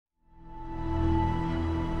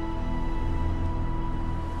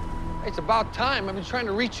It's about time. I've been trying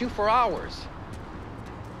to reach you for hours.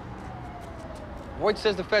 Voight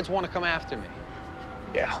says the feds want to come after me.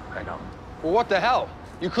 Yeah, I know. Well, what the hell?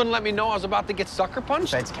 You couldn't let me know I was about to get sucker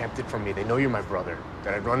punched? The feds kept it from me. They know you're my brother,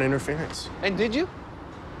 that I'd run interference. And did you?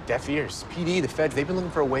 Deaf ears. PD, the feds, they've been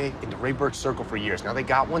looking for a way into Ray Burke's circle for years. Now they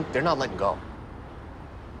got one, they're not letting go.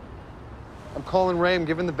 I'm calling Ray. I'm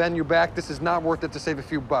giving the Ben you back. This is not worth it to save a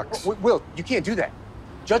few bucks. Will, you can't do that.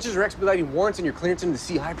 Judges are expediting warrants and your clearance into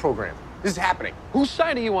the CI program. This is happening. Whose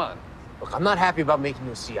side are you on? Look, I'm not happy about making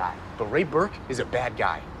you a CI, but Ray Burke is a bad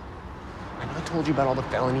guy. I know I told you about all the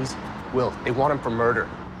felonies. Will, they want him for murder.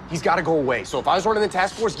 He's got to go away. So if I was running the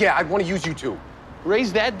task force, yeah, I'd want to use you too.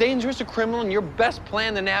 Ray's that dangerous a criminal, and your best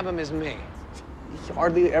plan to nab him is me. He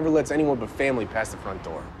hardly ever lets anyone but family pass the front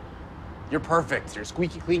door. You're perfect. You're a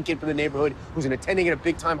squeaky clean kid from the neighborhood who's an attending at a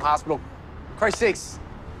big-time hospital. For Christ's sakes,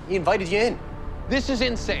 he invited you in. This is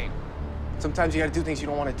insane. Sometimes you gotta do things you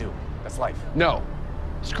don't want to do. That's life. No.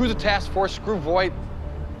 Screw the task force, screw Voight,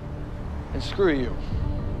 and screw you.